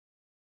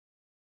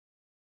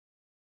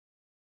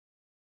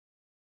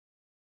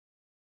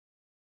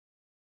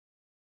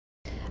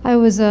I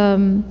was,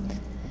 some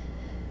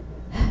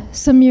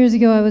years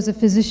ago, I was a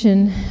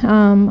physician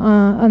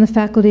on the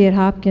faculty at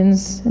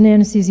Hopkins, an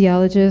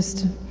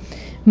anesthesiologist,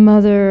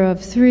 mother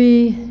of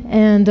 3,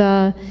 and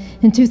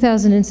in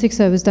 2006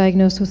 I was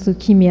diagnosed with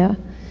leukemia,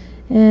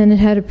 and it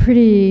had a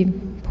pretty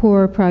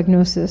poor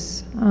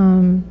prognosis.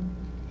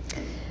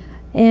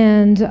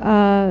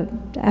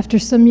 After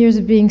some years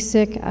of being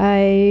sick,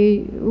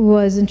 I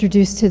was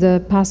introduced to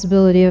the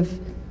possibility of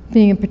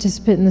being a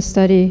participant in the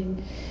study,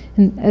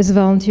 and as a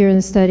volunteer in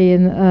the study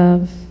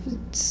of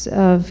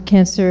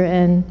cancer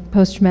and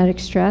post-traumatic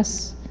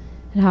stress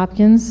at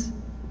Hopkins.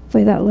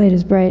 Hopefully that light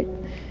is bright.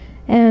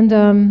 And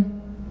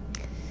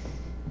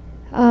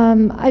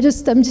I'm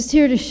just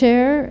here to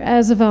share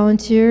as a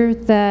volunteer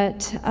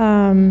that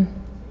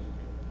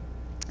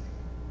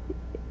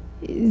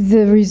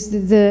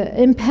the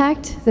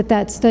impact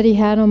that study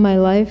had on my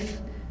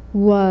life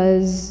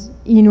was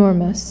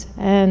enormous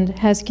and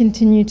has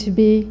continued to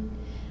be.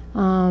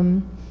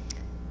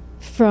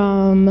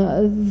 From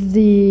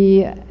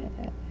the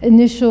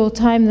initial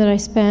time that I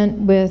spent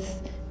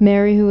with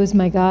Mary, who was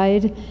my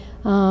guide,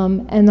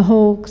 and the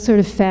whole sort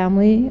of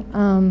family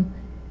who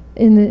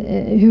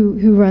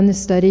run the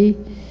study,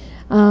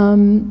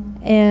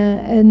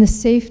 and the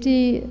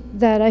safety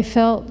that I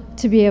felt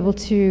to be able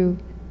to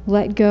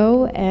let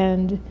go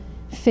and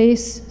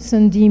face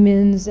some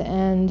demons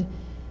and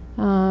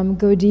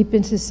go deep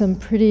into some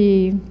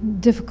pretty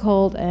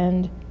difficult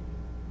and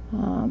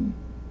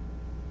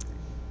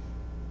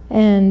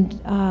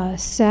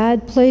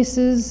sad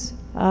places,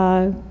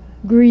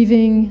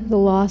 grieving the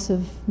loss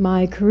of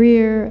my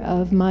career,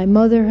 of my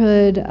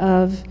motherhood,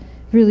 of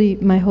really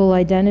my whole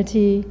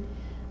identity,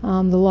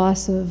 the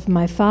loss of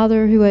my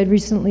father who had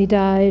recently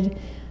died,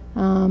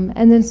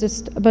 and then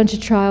just a bunch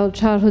of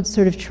childhood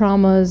sort of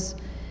traumas,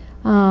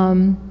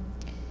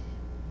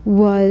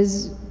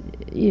 was,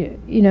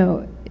 you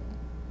know,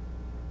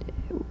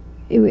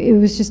 it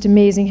was just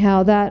amazing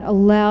how that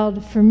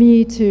allowed for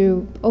me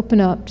to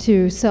open up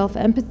to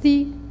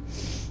self-empathy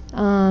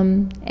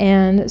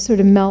and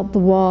sort of melt the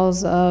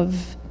walls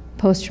of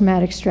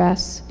post-traumatic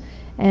stress,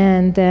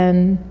 and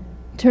then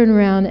turn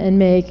around and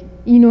make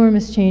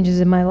enormous changes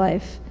in my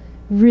life,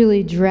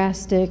 really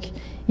drastic,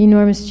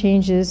 enormous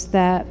changes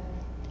that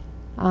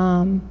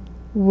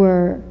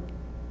were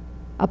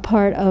a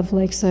part of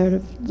like sort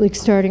of like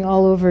starting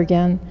all over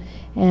again.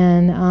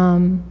 And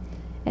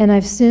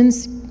I've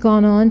since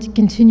gone on to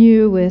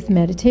continue with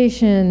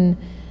meditation.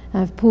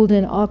 I've pulled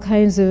in all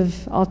kinds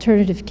of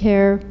alternative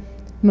care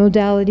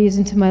modalities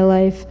into my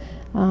life.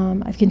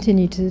 I've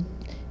continued to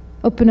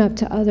open up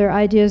to other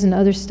ideas and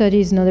other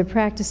studies and other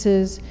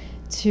practices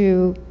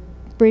to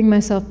bring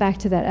myself back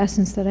to that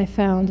essence that I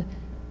found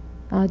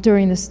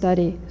during the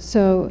study.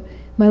 So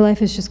my life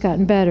has just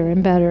gotten better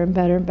and better and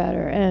better and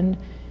better. And,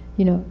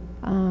 you know,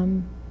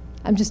 I'm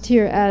just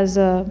here as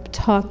a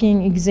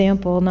talking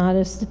example, not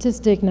a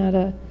statistic, not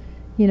a,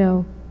 you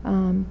know,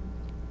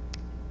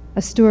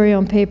 a story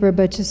on paper,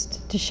 but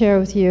just to share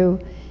with you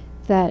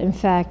that, in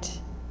fact,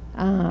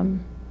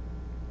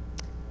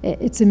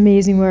 it's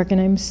amazing work,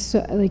 and I'm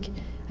so, like,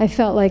 I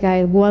felt like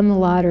I won the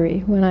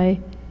lottery when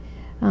I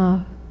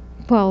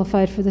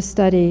qualified for the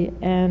study,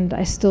 and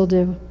I still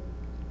do.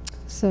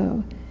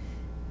 So,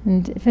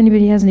 and if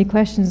anybody has any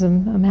questions,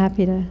 I'm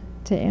happy to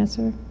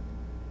answer.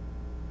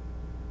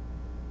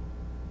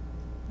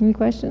 Any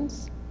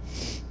questions?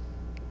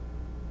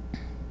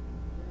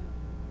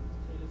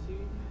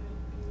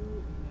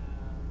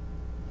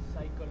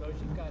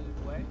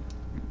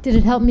 Did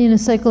it help me in a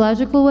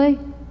psychological way? Yeah,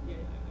 I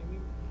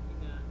mean,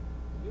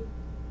 you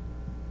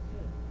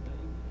said that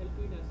it helped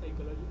you in a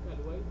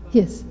psychological way. But,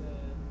 yes.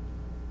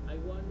 I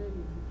wonder if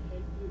it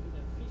helped you in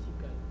a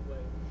physical way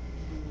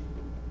to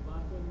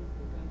battle the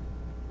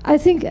cancer. I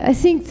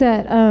think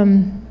that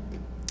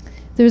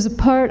there's a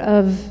part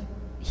of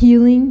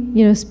healing,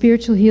 you know,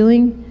 spiritual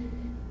healing,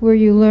 where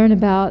you learn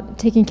about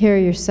taking care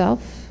of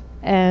yourself.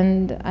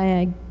 And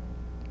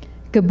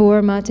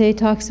Gabor Mate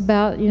talks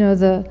about, you know,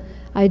 the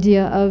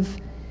idea of,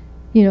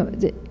 you know,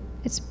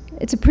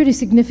 it's a pretty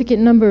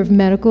significant number of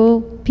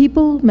medical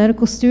people,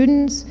 medical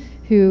students,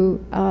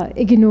 who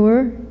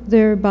ignore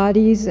their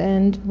bodies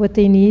and what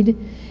they need.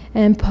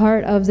 And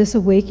part of this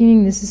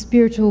awakening, this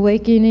spiritual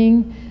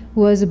awakening,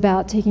 was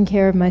about taking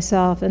care of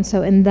myself. And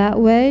so in that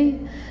way,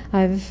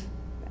 I've,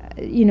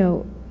 you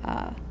know,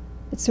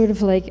 it's sort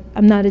of like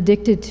I'm not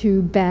addicted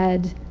to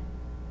bad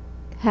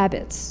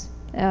habits.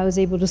 I was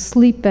able to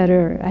sleep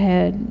better. I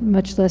had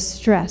much less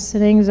stress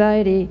and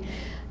anxiety.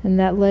 And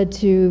that led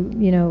to,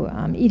 you know,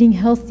 eating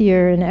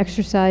healthier and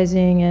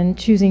exercising and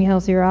choosing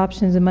healthier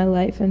options in my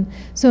life. And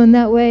so in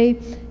that way,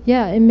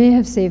 yeah, it may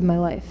have saved my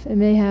life. It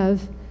may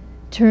have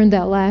turned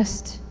that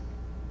last,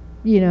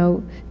 you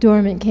know,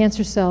 dormant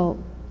cancer cell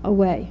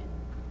away.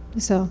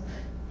 So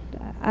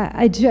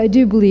I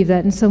do believe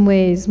that in some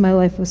ways my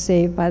life was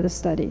saved by the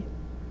study.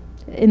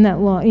 In that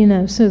long, you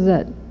know, so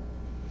that,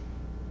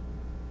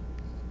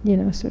 you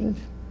know, sort of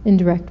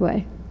indirect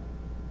way.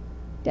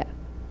 Yeah. Did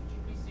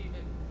you receive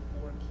it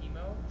before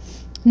chemo?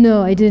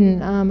 No, I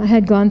didn't. I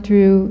had gone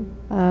through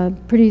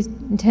pretty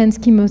intense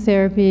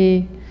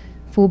chemotherapy,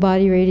 full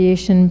body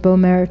radiation,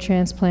 bone marrow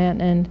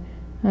transplant, and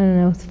I don't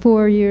know,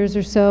 4 years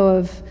or so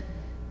of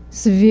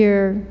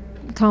severe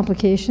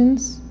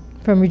complications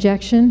from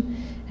rejection.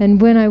 And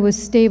when I was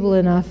stable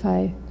enough,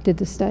 I did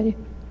the study.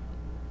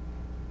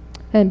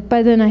 And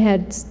by then I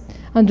had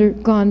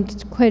undergone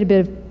quite a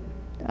bit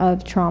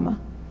of trauma.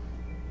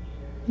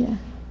 Yeah.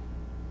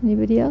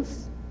 Anybody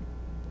else?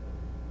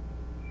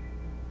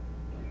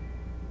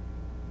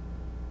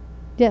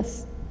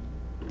 Yes.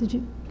 Did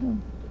you? No.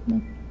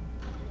 No.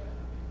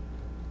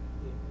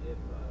 If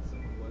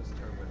someone was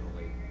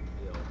terminally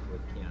ill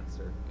with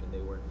cancer and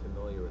they weren't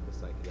familiar with the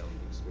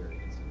psychedelic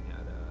experience and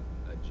had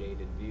a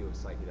jaded view of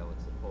psychedelics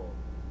as a whole,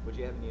 would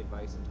you have any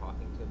advice in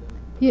talking to them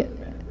about Yeah. the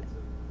benefits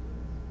of?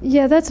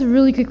 Yeah, that's a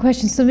really good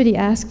question. Somebody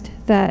asked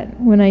that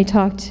when I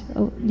talked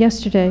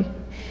yesterday.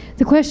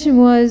 The question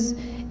was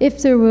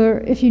if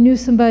you knew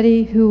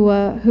somebody who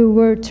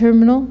were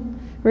terminal,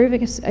 or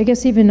I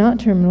guess even not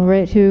terminal,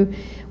 right? Who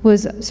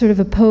was sort of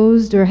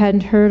opposed or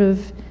hadn't heard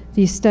of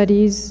these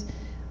studies,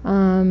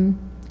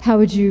 how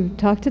would you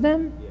talk to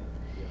them?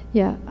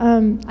 Yeah.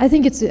 I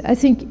think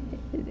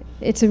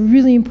it's a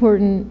really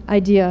important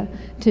idea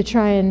to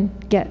try and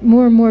get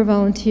more and more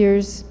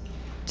volunteers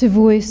to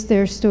voice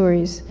their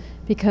stories,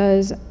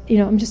 because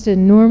I'm just a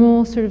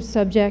normal sort of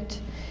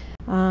subject,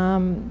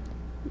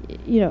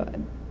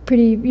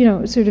 pretty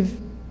sort of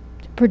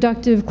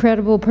productive,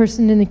 credible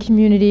person in the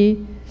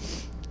community,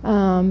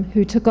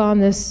 who took on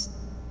this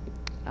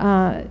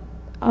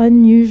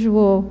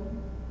unusual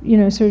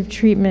sort of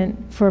treatment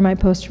for my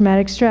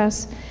post-traumatic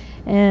stress.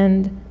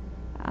 And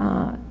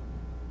I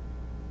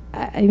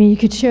mean, you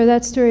could share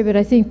that story, but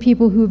I think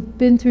people who've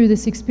been through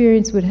this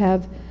experience would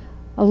have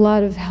a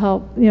lot of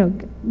help,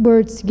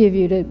 words to give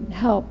you to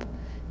help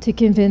to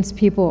convince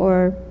people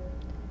or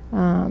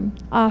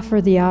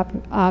offer the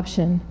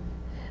option.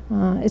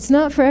 It's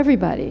not for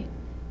everybody,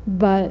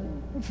 but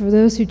for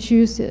those who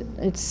choose it,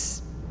 it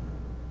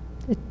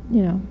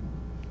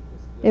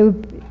would. Just to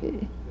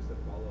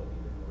follow up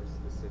even more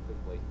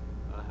specifically,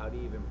 how do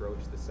you even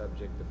broach the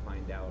subject to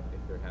find out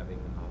if they're having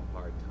a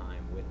hard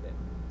time with it?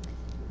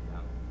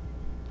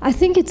 I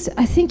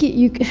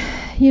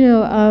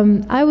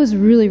was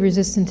really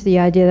resistant to the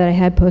idea that I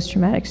had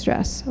post-traumatic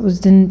stress. I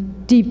was in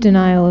deep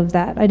denial of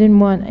that. I didn't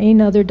want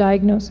any other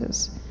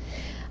diagnosis.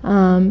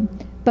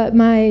 But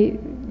my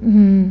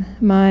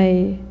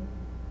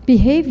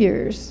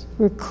behaviors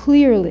were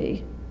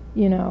clearly,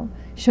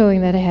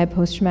 showing that I had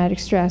post-traumatic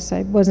stress.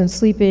 I wasn't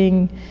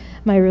sleeping.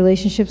 My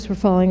relationships were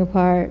falling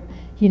apart.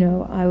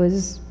 I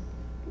was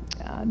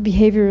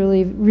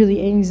behaviorally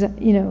really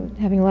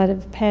having a lot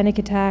of panic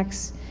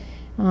attacks.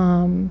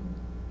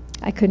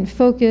 I couldn't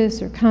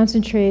focus or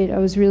concentrate. I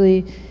was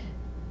really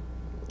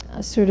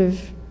sort of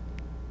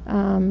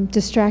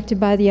distracted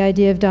by the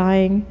idea of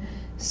dying.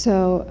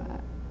 So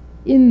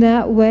in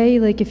that way,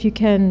 like, if you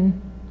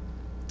can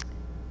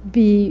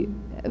be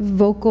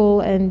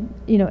vocal and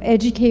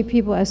educate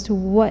people as to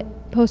what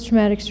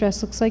post-traumatic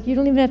stress looks like, you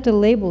don't even have to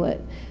label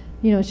it.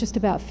 It's just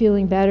about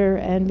feeling better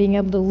and being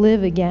able to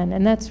live again.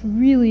 And that's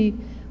really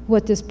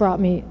what this brought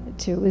me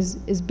to,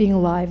 is being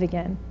alive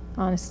again,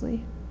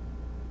 honestly.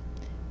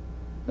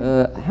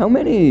 How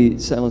many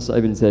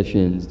psilocybin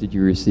sessions did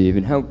you receive,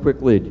 and how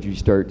quickly did you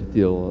start to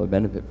feel a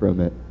benefit from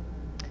it?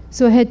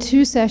 So I had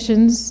 2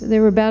 sessions. They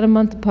were about a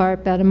month apart,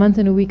 about a month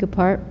and a week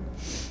apart.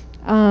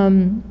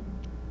 And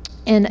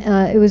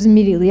it was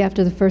immediately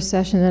after the first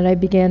session that I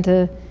began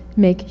to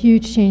make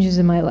huge changes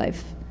in my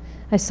life.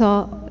 I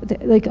saw,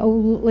 like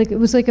it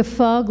was like a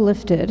fog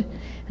lifted,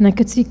 and I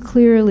could see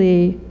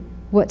clearly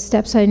what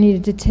steps I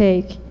needed to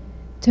take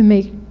to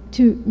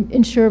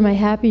ensure my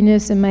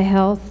happiness and my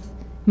health,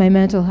 my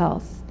mental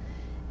health.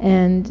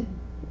 And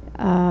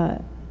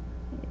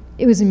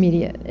it was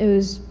immediate. It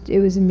was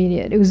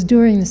immediate. It was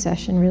during the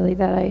session, really,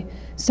 that I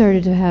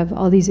started to have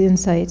all these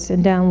insights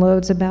and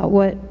downloads about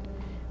what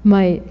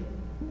might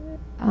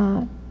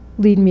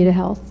lead me to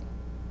health.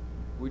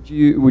 Would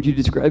you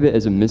describe it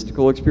as a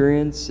mystical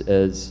experience,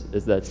 as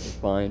that's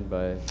defined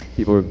by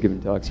people who have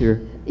given talks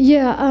here?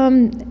 Yeah.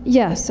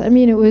 Yes. I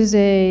mean, it was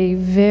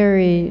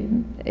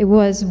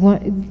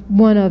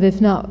one of,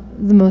 if not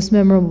the most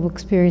memorable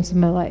experience of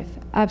my life.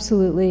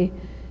 Absolutely.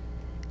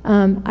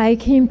 I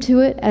came to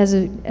it as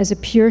a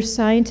pure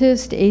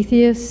scientist,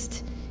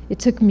 atheist. It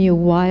took me a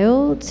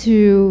while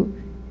to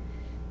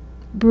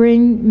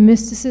bring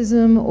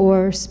mysticism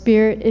or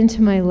spirit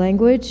into my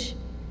language,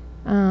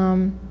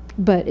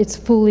 but it's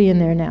fully in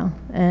there now,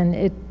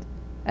 and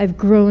I've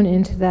grown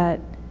into that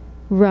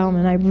realm,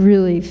 and I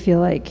really feel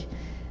like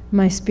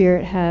my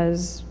spirit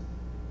has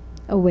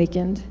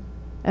awakened,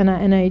 and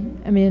I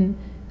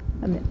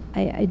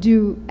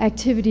do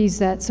activities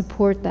that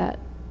support that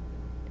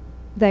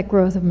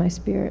growth of my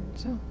spirit.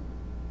 So,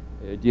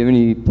 do you have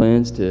any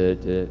plans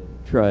to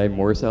try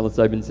more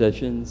psilocybin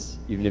sessions,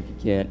 even if you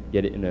can't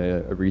get it in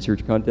a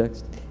research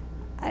context?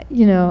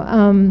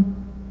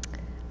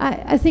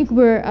 I think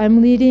where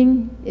I'm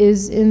leading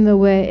is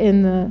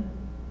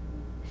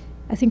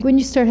I I think when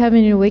you start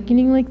having an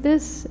awakening like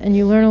this, and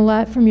you learn a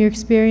lot from your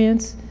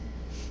experience,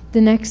 the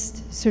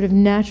next sort of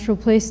natural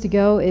place to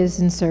go is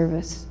in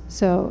service.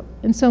 So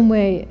in some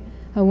way,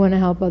 I want to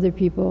help other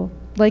people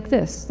like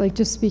this, like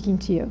just speaking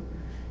to you,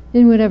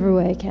 in whatever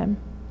way I can.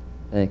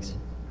 Thanks.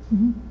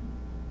 Mm-hmm.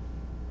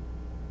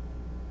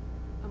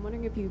 I'm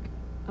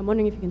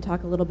wondering if you can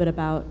talk a little bit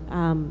about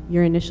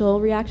your initial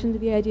reaction to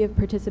the idea of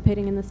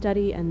participating in the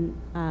study, and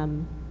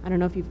I don't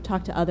know if you've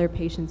talked to other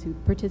patients who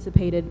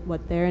participated,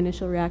 what their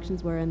initial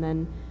reactions were, and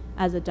then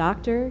as a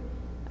doctor,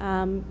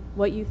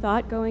 what you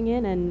thought going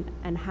in,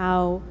 and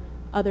how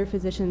other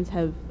physicians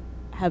have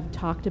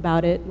talked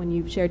about it when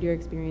you've shared your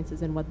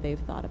experiences and what they've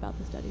thought about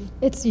the study.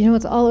 It's, you know,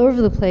 it's all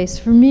over the place.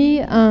 For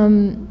me,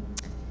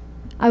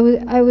 I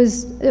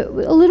was a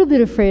little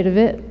bit afraid of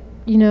it.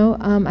 You know,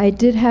 I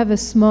did have a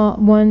small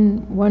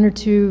one or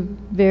two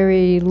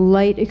very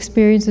light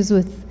experiences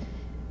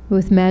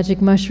with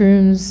magic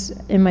mushrooms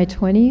in my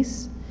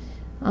 20s.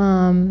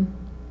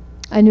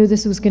 I knew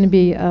this was going to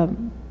be,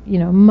 you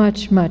know,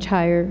 much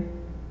higher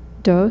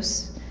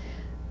dose,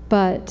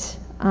 but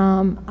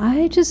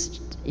I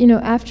just, you know,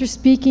 after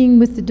speaking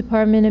with the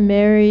department and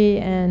Mary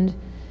and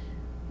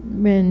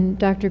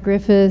Dr.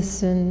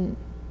 Griffiths and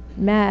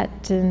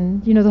Matt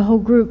and, you know, the whole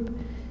group,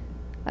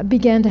 I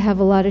began to have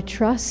a lot of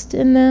trust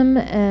in them,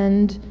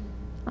 and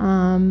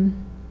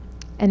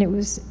it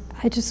was,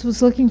 I just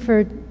was looking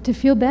to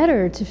feel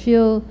better, to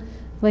feel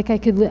like I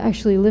could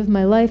actually live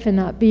my life and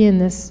not be in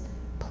this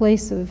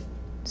place of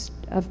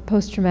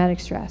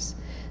post-traumatic stress.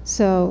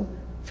 So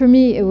for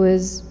me, it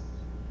was,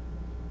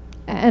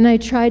 and I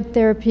tried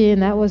therapy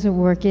and that wasn't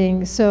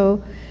working.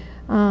 So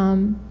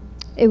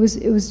it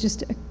was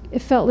just,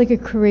 it felt like a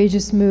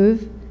courageous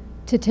move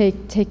to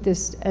take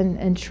this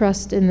and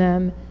trust in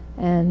them,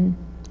 and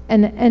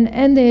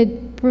they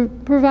had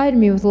provided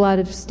me with a lot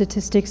of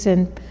statistics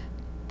and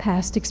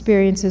past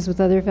experiences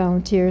with other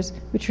volunteers,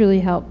 which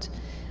really helped.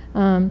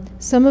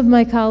 Some of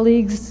my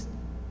colleagues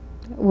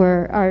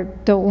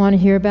don't want to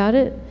hear about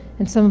it,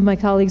 and some of my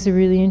colleagues are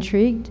really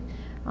intrigued.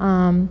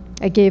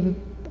 I gave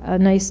a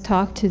nice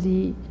talk to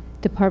the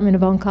Department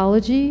of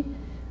Oncology,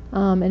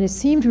 and it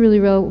seemed really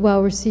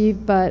well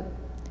received, but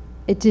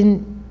it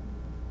didn't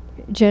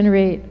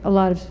generate a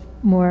lot of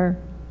more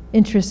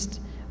interest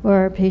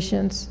or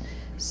patients.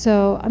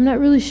 So I'm not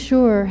really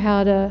sure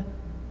how to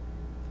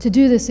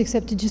do this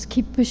except to just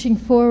keep pushing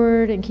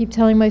forward and keep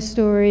telling my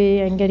story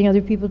and getting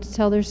other people to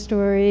tell their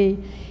story.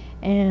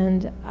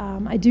 And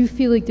I do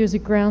feel like there's a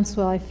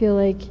groundswell. I feel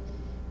like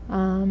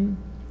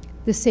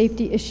the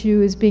safety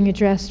issue is being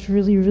addressed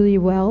really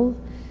well.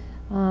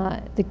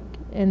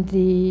 And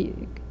the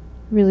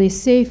really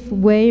safe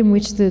way in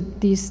which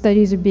these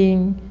studies are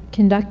being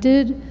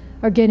conducted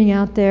are getting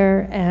out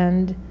there,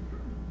 and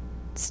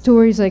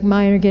stories like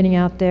mine are getting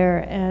out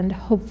there, and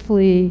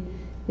hopefully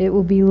it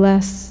will be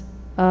less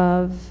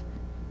of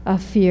a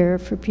fear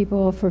for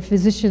people, for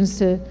physicians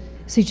to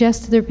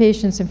suggest to their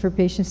patients, and for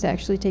patients to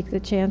actually take the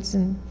chance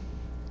and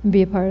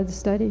be a part of the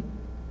study.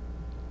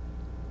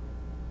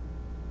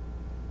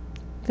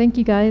 Thank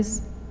you,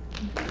 guys.